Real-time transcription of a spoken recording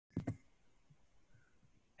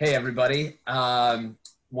Hey, everybody.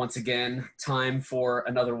 Once again, time for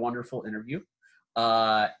another wonderful interview.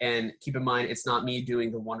 And keep in mind, it's not me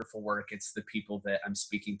doing the wonderful work. It's the people that I'm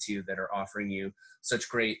speaking to that are offering you such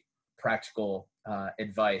great practical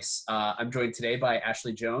advice. I'm joined today by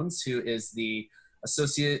Ashley Jones, who is the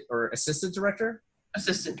associate or assistant director?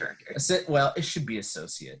 Assistant director. Well, it should be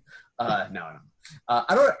associate. No.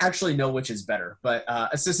 I don't actually know which is better, but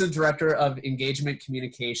Assistant Director of Engagement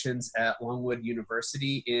Communications at Longwood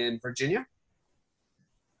University in Virginia.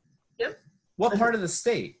 Yep. What part of the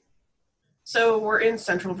state? So we're in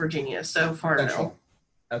Central Virginia, so Farmville. Central.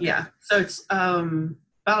 Okay. Yeah. So it's about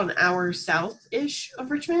an hour south-ish of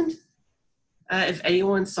Richmond. If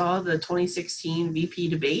anyone saw the 2016 VP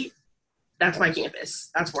debate, that's my campus.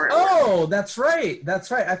 That's where I work. Oh, that's right. That's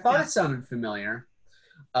right. I thought it sounded familiar.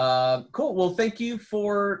 Cool. Well, thank you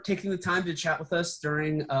for taking the time to chat with us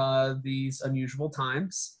during these unusual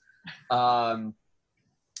times.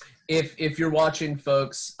 If you're watching,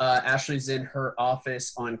 folks, Ashley's in her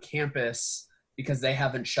office on campus because they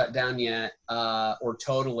haven't shut down yet, or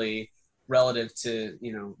totally, relative to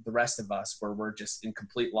the rest of us, where we're just in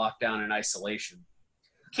complete lockdown and isolation.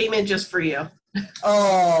 Came in just for you.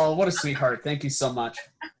 Oh, what a sweetheart! Thank you so much.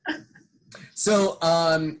 So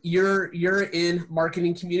you're in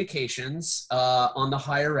marketing communications on the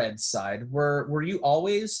higher ed side. Were you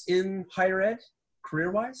always in higher ed,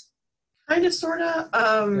 career-wise? Kind of, sort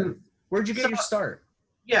of. Where'd you get your start?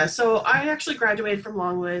 Yeah, so I actually graduated from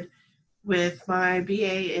Longwood with my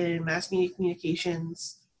BA in mass media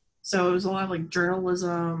communications. So it was a lot of like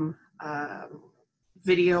journalism,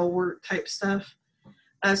 video work type stuff.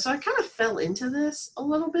 So I kind of fell into this a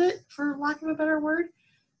little bit, for lack of a better word.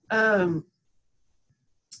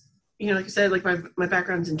 Like I said, like my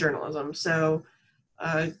background's in journalism. So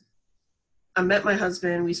I met my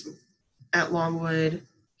husband at Longwood.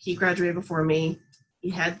 He graduated before me.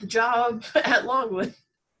 He had the job at Longwood.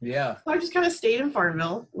 Yeah. So I just kind of stayed in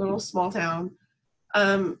Farmville, little small town,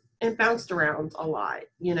 and bounced around a lot.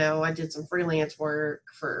 I did some freelance work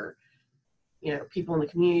for, people in the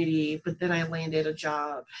community, but then I landed a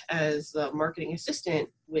job as the marketing assistant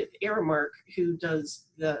with Aramark, who does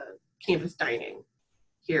the campus dining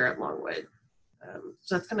here at Longwood.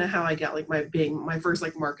 So that's kind of how I got like my first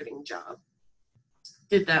like marketing job.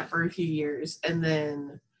 Did that for a few years and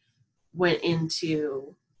then went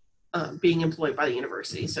into being employed by the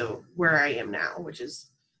university. So where I am now, which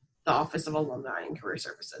is the Office of Alumni and Career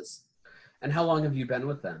Services. And how long have you been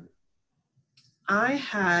with them? I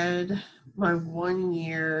had my 1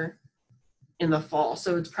 year in the fall.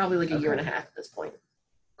 So it's probably like a year and a half at this point.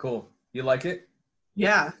 Cool. You like it?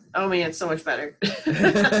 Yeah. Oh man, it's so much better.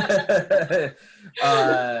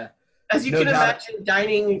 As you can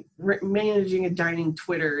imagine, managing a dining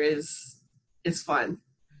Twitter is fun.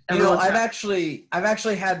 I've actually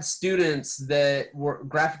had students that were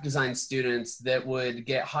graphic design students that would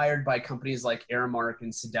get hired by companies like Aramark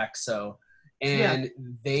and Sodexo, and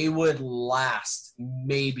they would last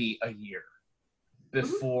maybe a year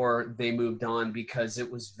before they moved on because it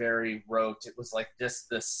was very rote. It was like just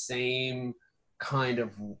the same kind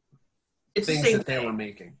of things that they were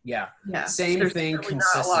making. Yeah. Same There's thing. Really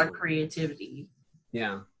not a lot of creativity.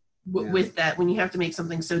 Yeah. With that, when you have to make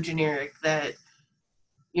something so generic that,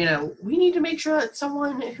 we need to make sure that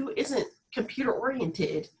someone who isn't computer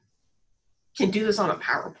oriented can do this on a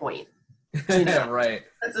PowerPoint. Right.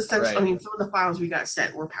 That's essentially, right. I mean, some of the files we got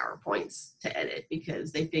sent were PowerPoints to edit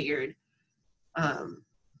because they figured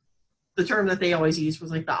the term that they always used was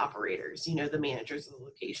like the operators, the managers of the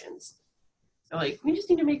locations. They're like, we just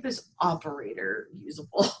need to make this operator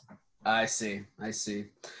usable. I see.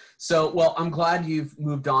 So, well, I'm glad you've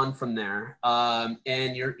moved on from there,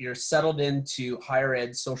 and you're settled into higher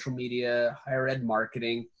ed social media, higher ed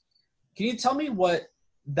marketing. Can you tell me what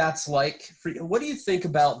that's like for you? What do you think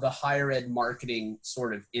about the higher ed marketing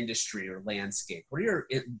sort of industry or landscape? What are your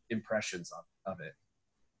impressions of it?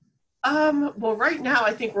 Well, right now,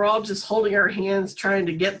 I think we're all just holding our hands trying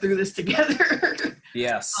to get through this together.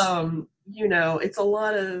 Yes. It's a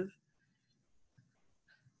lot of,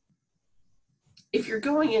 if you're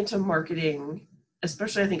going into marketing,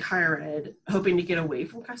 especially I think higher ed, hoping to get away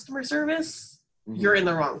from customer service, you're in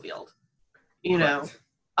the wrong field.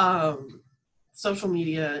 Social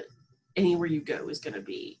media, anywhere you go is going to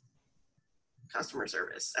be customer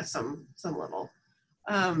service at some level.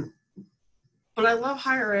 But I love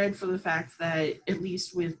higher ed for the fact that, at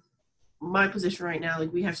least with my position right now,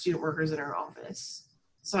 like we have student workers in our office.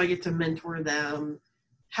 So I get to mentor them,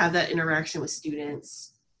 have that interaction with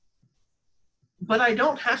students. But I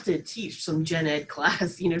don't have to teach some gen ed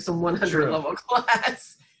class, some 100 level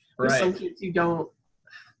class with some kids who don't.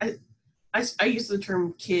 I use the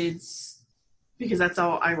term kids because that's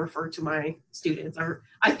how I refer to my students.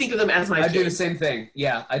 I think of them as my kids. I do the same thing.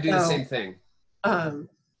 Yeah, I do the same thing.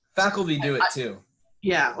 Faculty do it too.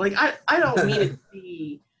 Yeah, like I don't mean it to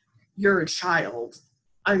be you're a child.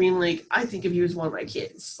 I mean, like, I think of you as one of my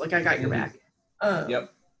kids. Like, I got your back.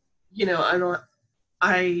 Yep. You know,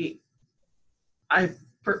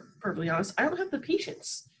 perfectly honest, I don't have the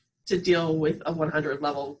patience to deal with a 100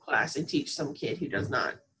 level class and teach some kid who does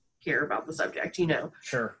not care about the subject, you know.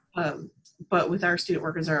 Sure. But with our student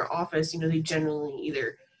workers in our office, you know, they generally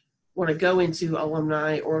either want to go into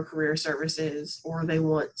alumni or career services, or they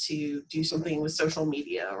want to do something with social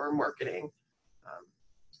media or marketing,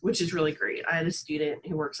 which is really great. I had a student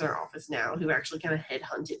who works in our office now who actually kind of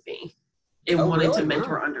headhunted me and wanted to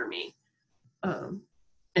mentor under me. And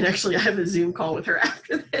actually, I have a Zoom call with her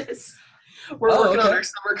after this. We're working on our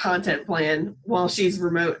summer content plan while she's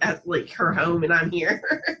remote at like her home and I'm here.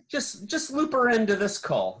 just loop her into this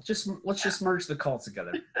call. Let's just merge the call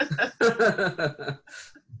together.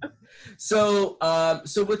 So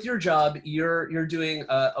with your job, you're doing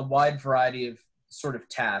a wide variety of sort of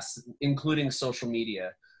tasks, including social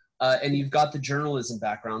media, and you've got the journalism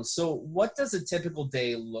background. So what does a typical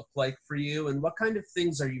day look like for you, and what kind of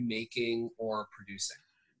things are you making or producing?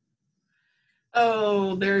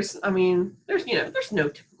 Oh, there's no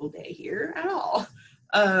typical day here at all.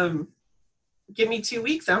 Give me 2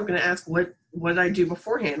 weeks, I'm going to ask what I do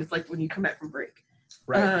beforehand. It's like when you come back from break.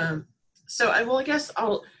 Right. I guess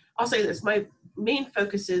I'll say this. My main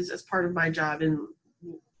focuses as part of my job in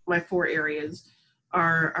my 4 areas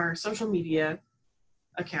are our social media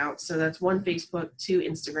accounts. So that's 1 Facebook, 2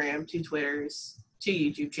 Instagram, 2 Twitters, 2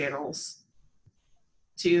 YouTube channels,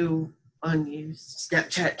 2 unused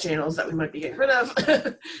Snapchat channels that we might be getting rid of.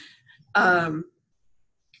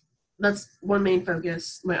 That's one main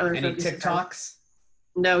focus. My other Any focus TikToks?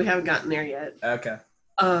 No, we haven't gotten there yet. Okay.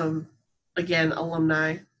 Again,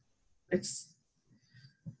 alumni.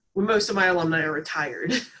 Most of my alumni are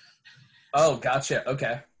retired. Oh, gotcha.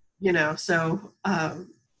 Okay. You know, so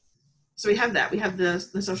we have that. We have the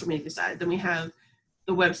social media side. Then we have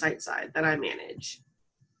the website side that I manage.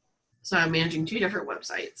 So I'm managing 2 different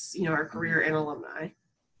websites, you know, our career and alumni.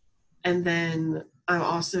 And then I'm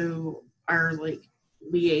also our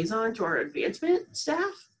liaison to our advancement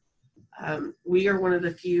staff. We are one of the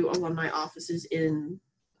few alumni offices in,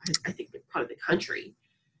 I think, probably the country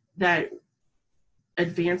that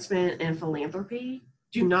advancement and philanthropy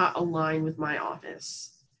do not align with my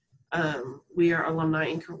office. We are alumni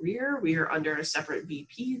in career. We are under a separate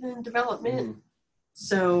VP than development.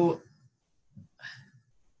 So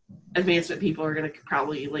advancement people are going to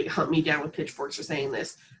probably hunt me down with pitchforks for saying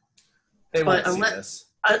this. They won't see this.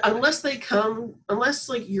 Unless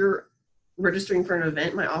you're registering for an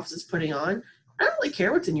event my office is putting on, I don't really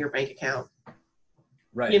care what's in your bank account.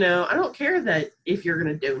 Right. You know, I don't care that if you're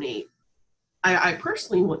going to donate. I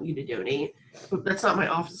personally want you to donate, but that's not my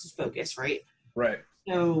office's focus, right? Right.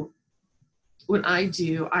 So what I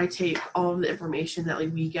do, I take all of the information that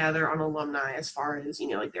we gather on alumni as far as, you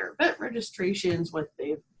know, their event registrations, what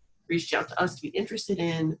they've reached out to us to be interested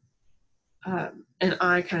in, and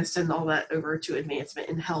I kind of send all that over to advancement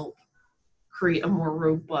and help create a more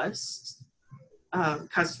robust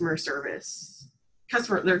customer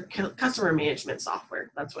management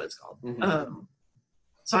software. That's what it's called.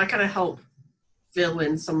 So I kind of help fill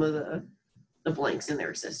in some of the blanks in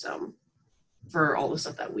their system for all the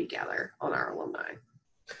stuff that we gather on our alumni.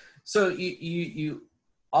 So you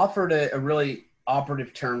offered a really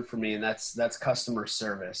operative term for me, and that's customer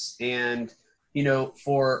service. And you know,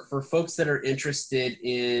 for folks that are interested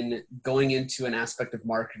in going into an aspect of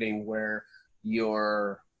marketing where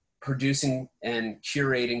you're producing and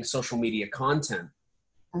curating social media content,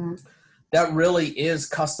 that really is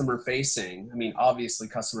customer facing. I mean, obviously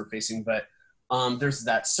customer facing, but there's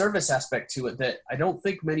that service aspect to it that I don't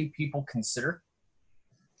think many people consider.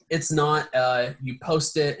 It's not you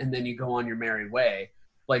post it and then you go on your merry way.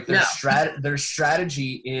 There's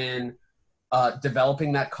strategy in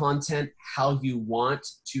developing that content, how you want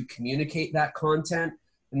to communicate that content,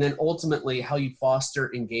 and then ultimately how you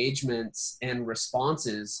foster engagements and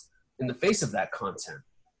responses in the face of that content.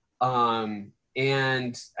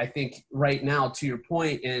 And I think right now, to your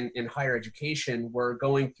point, in higher education, we're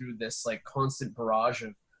going through this constant barrage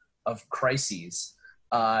of crises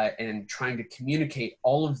and trying to communicate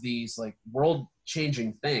all of these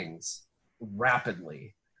world-changing things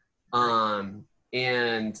rapidly.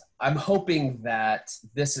 And I'm hoping that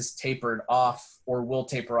this is tapered off or will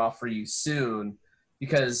taper off for you soon,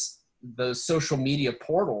 because those social media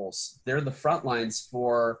portals, they're the front lines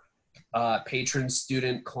for patron,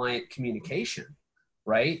 student, client communication,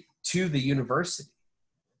 right? to the university.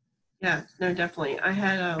 Yeah, no, definitely. I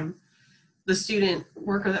had the student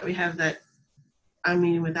worker that we have that I'm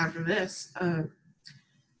meeting with after this.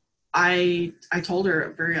 I told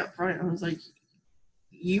her very upfront. I was like,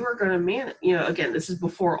 you are going to manage. You know, again, this is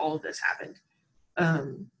before all of this happened.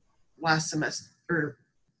 Last semester,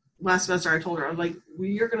 I told her, I was like,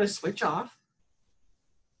 we are going to switch off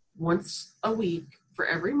once a week for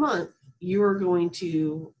every month. You are going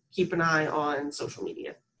to keep an eye on social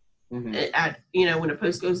media. At, you know, when a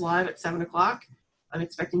post goes live at 7:00, I'm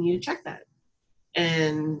expecting you to check that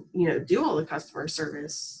and, you know, do all the customer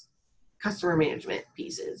management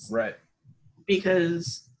pieces. Right.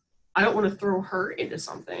 Because I don't want to throw her into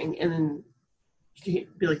something and then she'd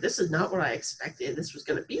be like, this is not what I expected this was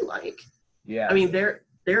going to be like. Yeah. I mean, there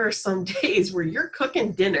are some days where you're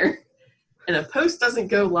cooking dinner and a post doesn't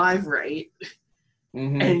go live right.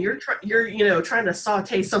 And you're you know, trying to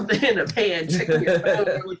saute something in a pan, checking your phone.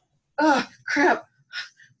 You're like, oh crap!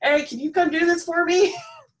 Hey, can you come do this for me?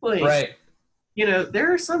 Like, right. You know,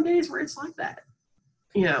 there are some days where it's like that.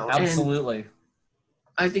 You know, absolutely. And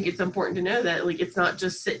I think it's important to know that, like, it's not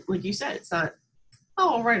just like you said. It's not.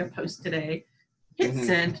 Oh, I'll write a post today. Hit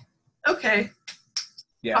send. Okay.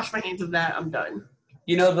 Yeah. Wash my hands of that. I'm done.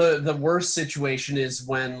 You know, the worst situation is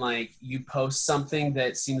when, like, you post something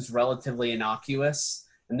that seems relatively innocuous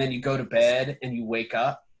and then you go to bed and you wake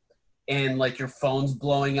up and, like, your phone's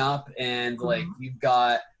blowing up and, like, you've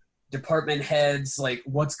got department heads, like,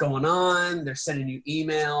 what's going on? They're sending you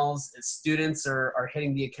emails. And students are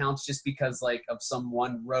hitting the accounts just because, like, of some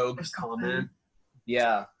one rogue comment.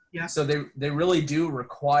 Yeah. Yeah. So they really do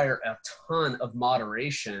require a ton of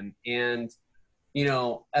moderation. And, you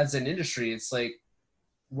know, as an industry, it's like,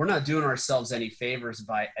 we're not doing ourselves any favors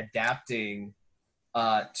by adapting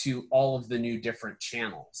to all of the new different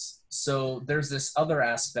channels. So there's this other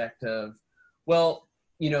aspect of, well,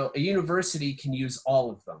 you know, a university can use all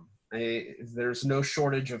of them. There's no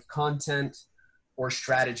shortage of content or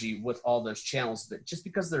strategy with all those channels, but just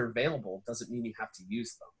because they're available doesn't mean you have to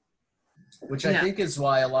use them, which I think is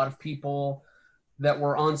why a lot of people that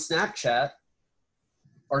were on Snapchat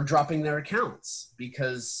are dropping their accounts,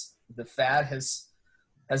 because the fad has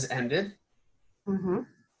ended,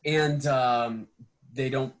 and they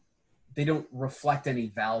don't reflect any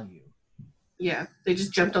value. Yeah, they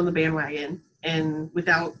just jumped on the bandwagon, and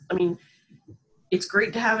without, I mean, it's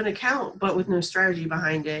great to have an account, but with no strategy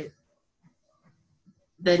behind it,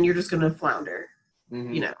 then you're just going to flounder,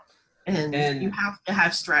 you know. And you have to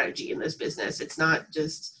have strategy in this business. It's not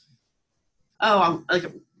just, I'm, like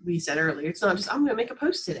we said earlier, it's not just, I'm going to make a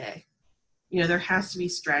post today. You know, there has to be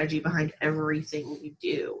strategy behind everything you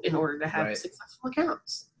do in order to have successful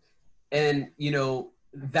accounts. And, you know,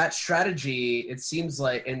 that strategy, it seems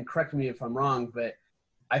like, and correct me if I'm wrong, but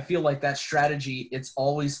I feel like that strategy, it's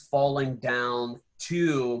always falling down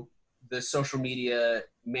to the social media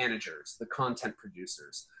managers, the content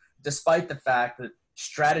producers, despite the fact that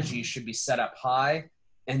strategy should be set up high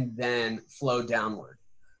and then flow downward.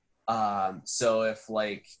 So if,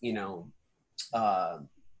 like, you know,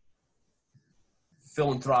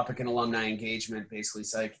 philanthropic and alumni engagement basically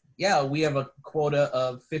is like, yeah, we have a quota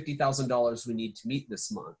of $50,000 we need to meet this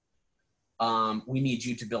month. We need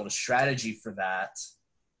you to build a strategy for that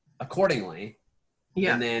accordingly.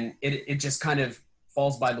 Yeah. And then it just kind of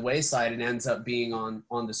falls by the wayside and ends up being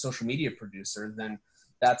on the social media producer. Then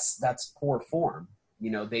that's poor form.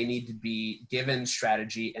 You know, they need to be given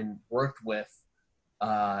strategy and worked with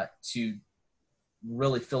to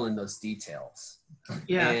really fill in those details.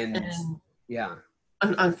 Yeah. And yeah.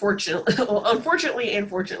 Unfortunately and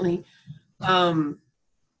fortunately,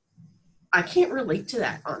 I can't relate to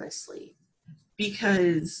that, honestly,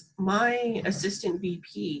 because my assistant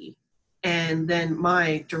VP and then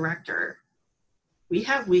my director, we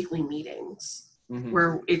have weekly meetings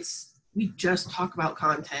where we just talk about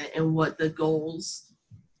content and what the goals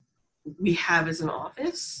we have as an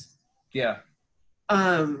office. Yeah.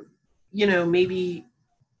 You know, maybe,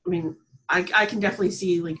 I mean, I can definitely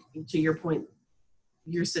see, like, to your point,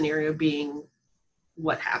 your scenario being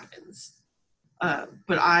what happens.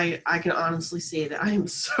 But I can honestly say that I am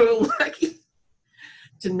so lucky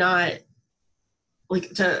to not,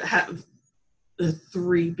 like, to have the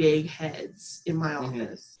three big heads in my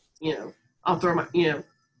office. You know, I'll throw my, you know,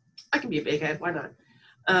 I can be a big head. Why not?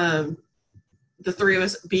 The three of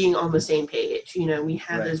us being on the same page. You know, we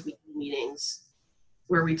have those weekly meetings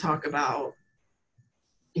where we talk about,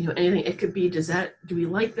 you know, anything. It could be, do we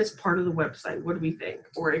like this part of the website? What do we think?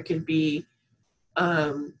 Or it could be,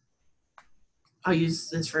 I'll use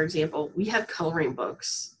this for example. We have coloring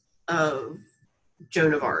books of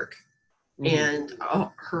Joan of Arc and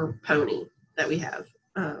her pony that we have.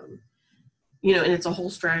 And it's a whole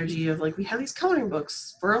strategy of like, we have these coloring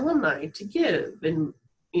books for alumni to give and,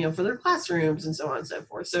 for their classrooms and so on and so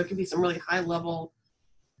forth. So it can be some really high level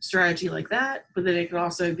strategy like that, but then it can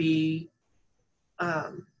also be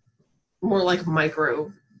more like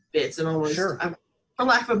micro bits and almost, for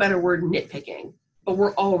lack of a better word, nitpicking. But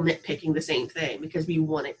we're all nitpicking the same thing because we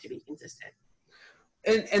want it to be consistent.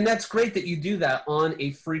 And that's great that you do that on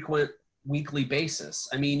a frequent weekly basis.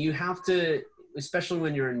 I mean, you have to, especially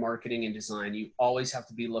when you're in marketing and design, you always have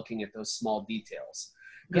to be looking at those small details,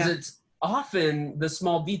 because it's often the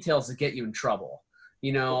small details that get you in trouble.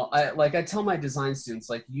 I tell my design students,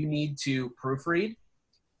 like, you need to proofread.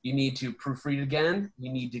 You need to proofread again.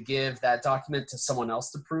 You need to give that document to someone else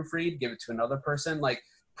to proofread, give it to another person. Like,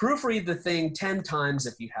 proofread the thing 10 times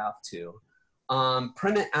if you have to.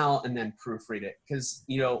 Print it out and then proofread it. Because,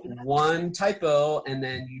 one typo and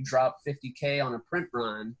then you drop $50K on a print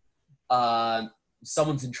run,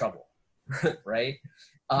 someone's in trouble, right?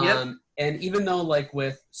 And even though, like,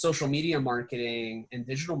 with social media marketing and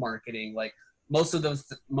digital marketing, like, most of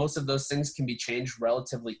those things can be changed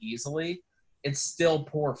relatively easily, it's still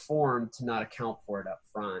poor form to not account for it up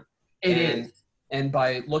front. And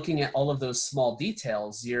by looking at all of those small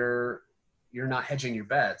details, you're not hedging your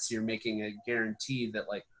bets. You're making a guarantee that,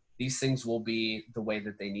 like, these things will be the way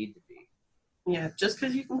that they need to be. Yeah, just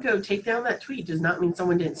because you can go take down that tweet does not mean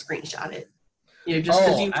someone didn't screenshot it. Just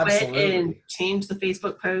because you went and changed the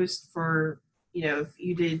Facebook post for, if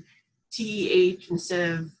you did TH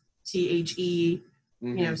instead of THE,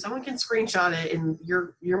 someone can screenshot it and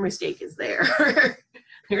your mistake is there.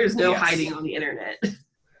 There's no hiding on the internet.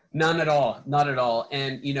 None at all. Not at all.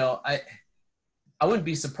 And, I wouldn't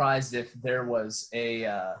be surprised if there was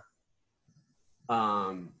an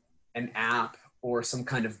app or some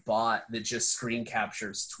kind of bot that just screen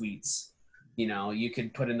captures tweets. You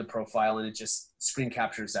could put in the profile and it just screen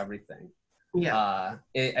captures everything. Yeah.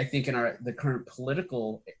 I think in the current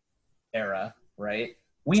political era, right?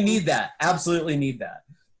 We need that. Absolutely need that.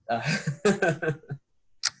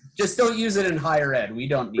 Just don't use it in higher ed. We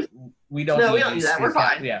don't need that. We're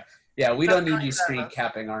fine. Yeah. We don't need you screen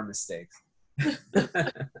capping our mistakes.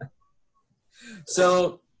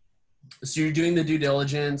 So you're doing the due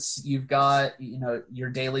diligence. You've got, your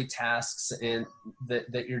daily tasks and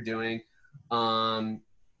that you're doing,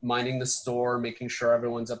 minding the store, making sure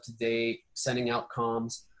everyone's up to date, sending out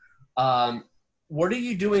comms. What are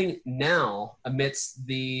you doing now amidst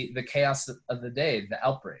the chaos of the day, the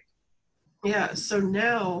outbreak? Yeah. So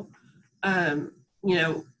now, the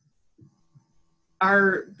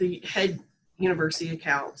head university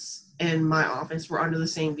accounts and my office were under the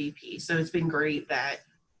same VP. So it's been great that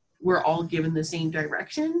we're all given the same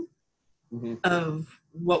direction of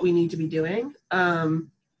what we need to be doing.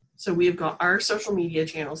 So we've got our social media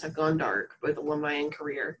channels have gone dark, both alumni and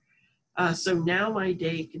career. So now my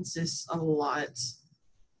day consists of a lot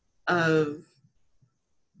of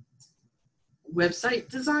website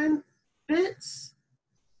design bits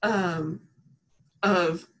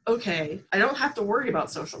okay, I don't have to worry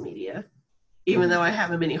about social media, even though I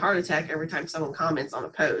have a mini heart attack every time someone comments on a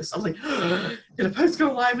post. I was like, did a post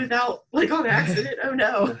go live without, like, on accident? Oh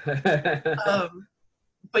no.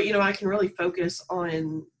 But, I can really focus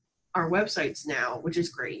on our websites now, which is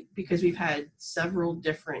great because we've had several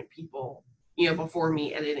different people, before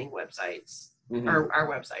me editing websites, or our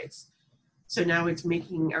websites. So now it's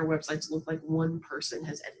making our websites look like one person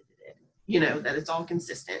has edited it, that it's all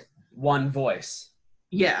consistent. One voice.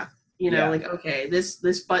 Yeah. Like, okay,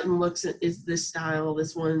 this button is this style,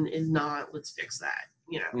 this one is not, let's fix that,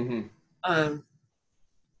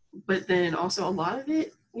 But then also a lot of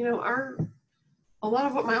it, a lot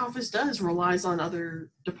of what my office does relies on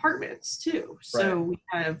other departments too. So we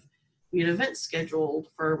had an event scheduled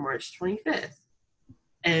for March 25th.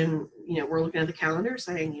 And, we're looking at the calendar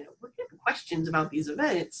saying, we're getting questions about these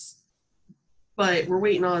events, but we're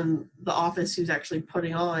waiting on the office who's actually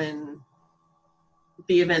putting on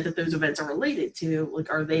the event that those events are related to.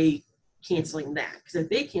 Like, are they canceling that? Because if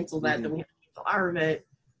they cancel that, then we have to cancel our event.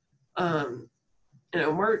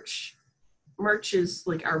 March is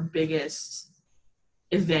like our biggest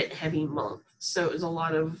event heavy month. So it was a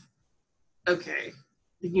lot of, okay,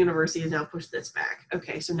 the university has now pushed this back.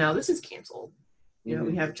 Okay, so now this is canceled.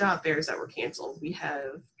 We have job fairs that were canceled. We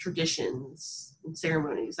have traditions and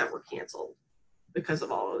ceremonies that were canceled because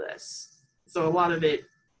of all of this. So a lot of it,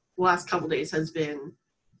 the last couple of days, has been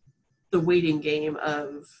the waiting game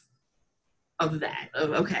of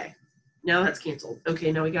okay, now that's canceled.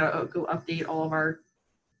 Okay, now we gotta go update all of our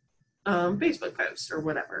Facebook posts or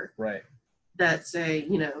whatever. Right. That say,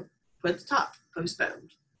 put at the top,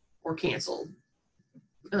 postponed or canceled.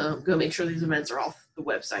 Go make sure these events are off the the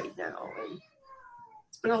website now. And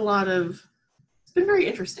it's been very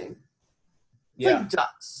interesting. It's like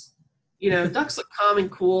ducks. Ducks look calm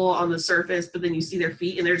and cool on the surface, but then you see their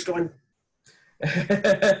feet and they're just going.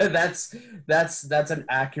 That's an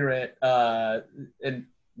accurate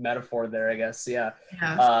metaphor there, I guess. Yeah.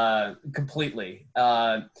 Completely.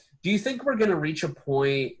 Do you think we're going to reach a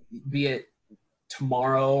point, be it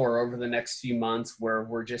tomorrow or over the next few months, where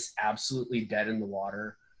we're just absolutely dead in the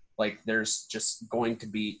water? Like there's just going to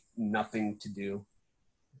be nothing to do?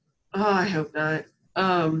 Oh, I hope not.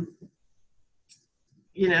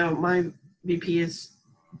 My VP has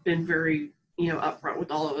been very, upfront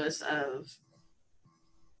with all of us of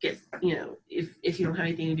if you don't have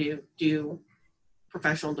anything to do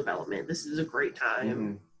professional development. This is a great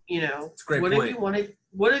time. It's a great what point.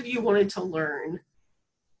 What have you wanted to learn,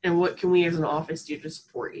 and what can we as an office do to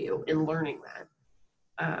support you in learning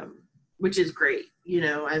that? Which is great.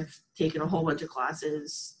 I've taken a whole bunch of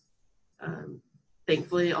classes.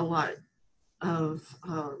 Thankfully, a lot of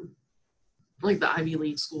like the Ivy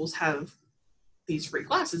League schools have these free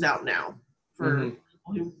classes out now for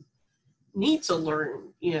people who need to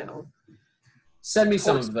learn, Send me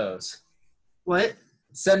some of those. What?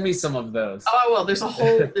 Send me some of those. Oh, well, there's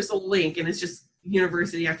a link, and it's just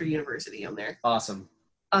university after university on there. Awesome.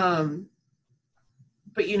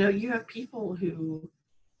 But you have people who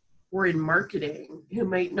were in marketing who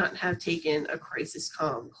might not have taken a crisis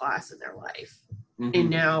comm class in their life.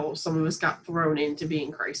 And now some of us got thrown into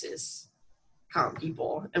being crisis comm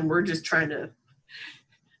people, and we're just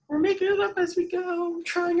we're making it up as we go,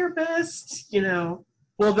 trying our best,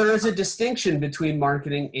 Well, there is a distinction between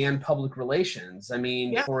marketing and public relations. I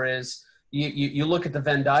mean, you look at the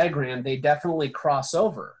Venn diagram, they definitely cross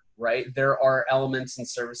over, right? There are elements and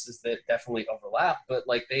services that definitely overlap, but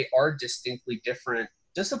like they are distinctly different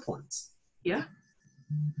disciplines. Yeah.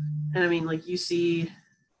 And I mean, like you see,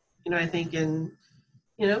 I think in,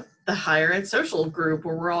 the higher ed social group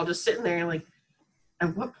where we're all just sitting there and like,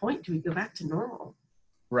 at what point do we go back to normal?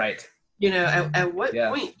 Right. At what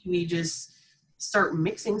point do we just start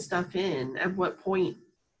mixing stuff in? At what point,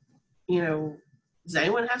 does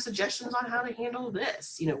anyone have suggestions on how to handle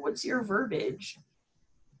this? What's your verbiage?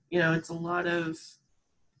 It's a lot of,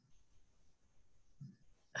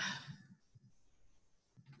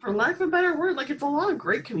 for lack of a better word, like it's a lot of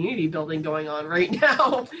great community building going on right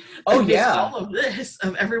now. Oh, yeah. All of this,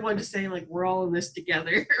 of everyone just saying like, we're all in this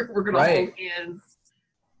together. We're going to hold hands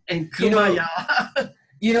and kumbaya.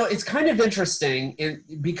 It's kind of interesting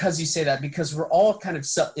because you say that, because we're all kind of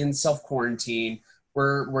in self-quarantine.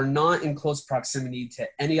 We're not in close proximity to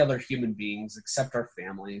any other human beings except our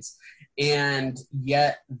families. And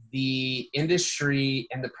yet the industry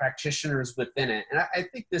and the practitioners within it, and I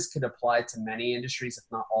think this could apply to many industries, if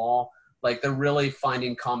not all, like they're really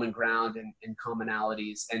finding common ground and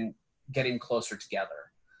commonalities and getting closer together.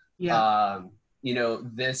 Yeah.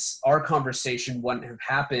 Our conversation wouldn't have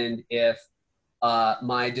happened if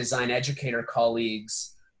my design educator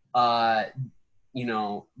colleagues,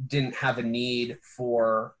 didn't have a need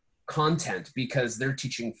for content because they're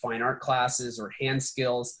teaching fine art classes or hand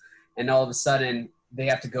skills, and all of a sudden they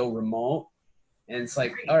have to go remote. And it's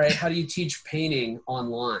like, all right, how do you teach painting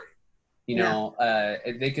online?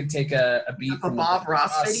 They could take a beat from Bob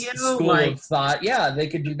Ross video, school of thought. Yeah, they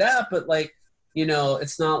could do that, but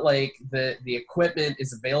it's not like the equipment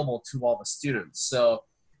is available to all the students. So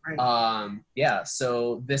right.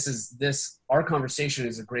 So our conversation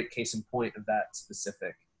is a great case in point of that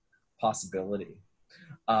specific possibility.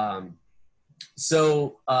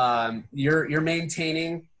 You're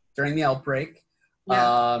maintaining during the outbreak.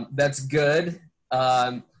 Yeah. That's good.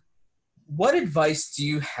 What advice do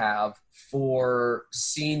you have for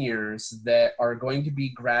seniors that are going to be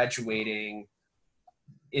graduating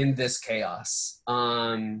in this chaos?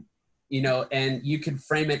 And you can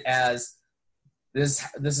frame it as, this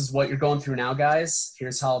is what you're going through now, guys.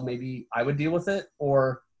 Here's how maybe I would deal with it.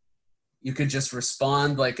 Or you could just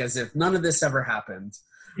respond like as if none of this ever happened.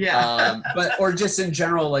 Yeah. Or just in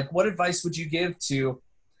general, like what advice would you give to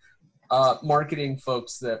marketing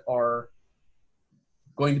folks that are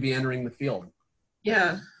going to be entering the field?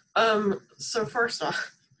 Yeah. So first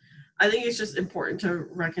off, I think it's just important to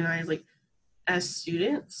recognize, like, as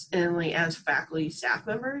students and like as faculty staff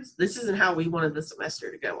members, this isn't how we wanted the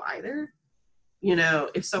semester to go either.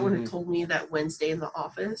 If someone had told me that Wednesday in the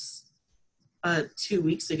office 2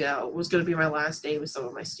 weeks ago was going to be my last day with some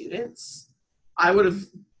of my students, I would have,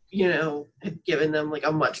 had given them like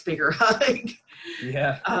a much bigger hug.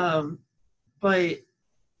 Yeah. But,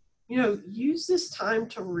 use this time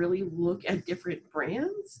to really look at different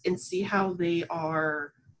brands and see how they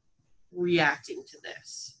are reacting to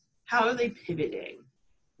this. How are they pivoting?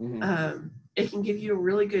 It can give you a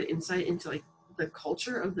really good insight into like the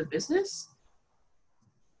culture of the business.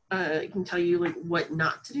 It can tell you like what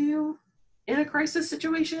not to do in a crisis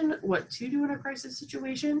situation, what to do in a crisis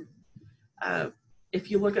situation. If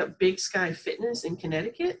you look up Big Sky Fitness in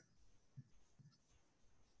Connecticut,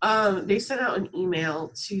 they sent out an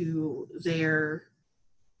email to their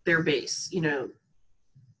base, you know,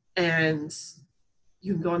 and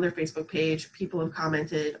you can go on their Facebook page. People have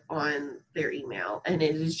commented on their email, and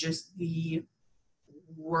it is just the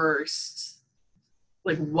worst,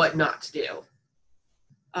 like what not to do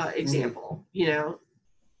example, you know.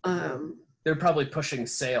 They're probably pushing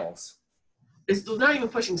sales. It's not even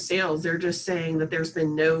pushing sales. They're just saying that there's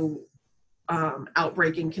been no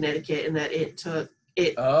outbreak in Connecticut, and that it took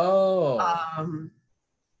it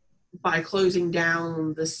by closing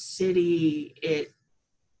down the city, it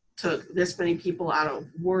took this many people out of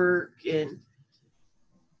work, and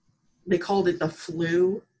they called it the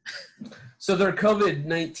flu. So they're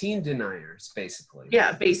COVID-19 deniers, basically.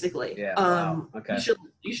 Yeah, basically. Yeah. Wow. Okay.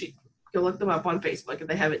 You should go look them up on Facebook if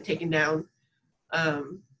they haven't taken down.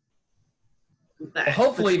 Well,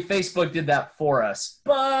 hopefully Facebook did that for us,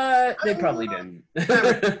 but they probably didn't.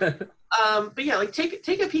 But yeah, like take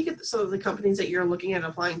a peek at some of the companies that you're looking at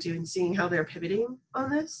applying to and seeing how they're pivoting on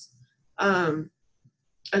this.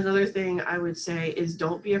 Another thing I would say is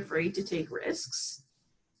don't be afraid to take risks.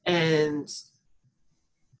 And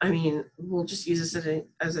I mean, we'll just use this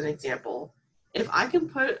as an example. If I can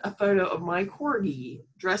put a photo of my corgi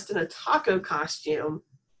dressed in a taco costume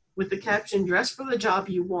with the caption, "Dress for the job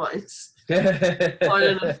you want," on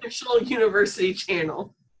an official university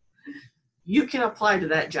channel, you can apply to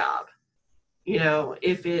that job. You know,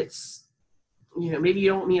 if it's, you know, maybe you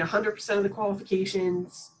don't meet 100% of the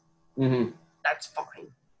qualifications, that's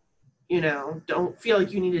fine. You know, don't feel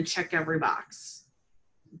like you need to check every box.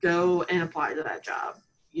 Go and apply to that job.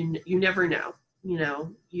 You never know. You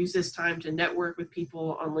know, use this time to network with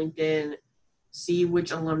people on LinkedIn, see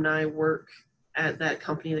which alumni work at that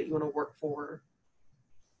company that you want to work for.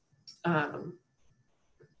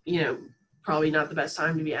 You know, probably not the best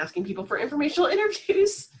time to be asking people for informational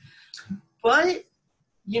interviews, but,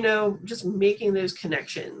 you know, just making those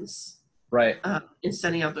connections, right, and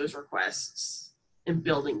sending out those requests and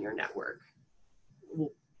building your network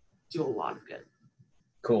will do a lot of good.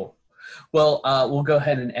 Cool. Well, we'll go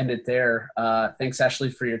ahead and end it there. Thanks, Ashley,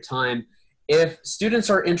 for your time. If students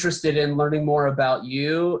are interested in learning more about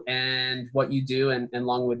you and what you do in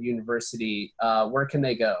Longwood University, where can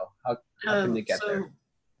they go? How can they get there?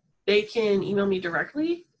 They can email me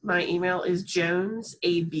directly. My email is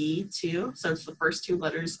jonesab2, so it's the first two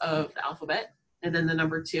letters of the alphabet, and then the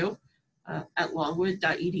number 2 at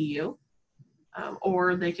longwood.edu,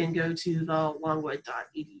 or they can go to the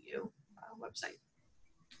longwood.edu website.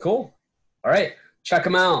 Cool. All right. Check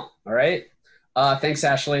them out. All right. Thanks,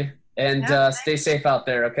 Ashley. And stay safe out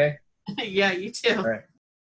there, okay? Yeah, you too. All right.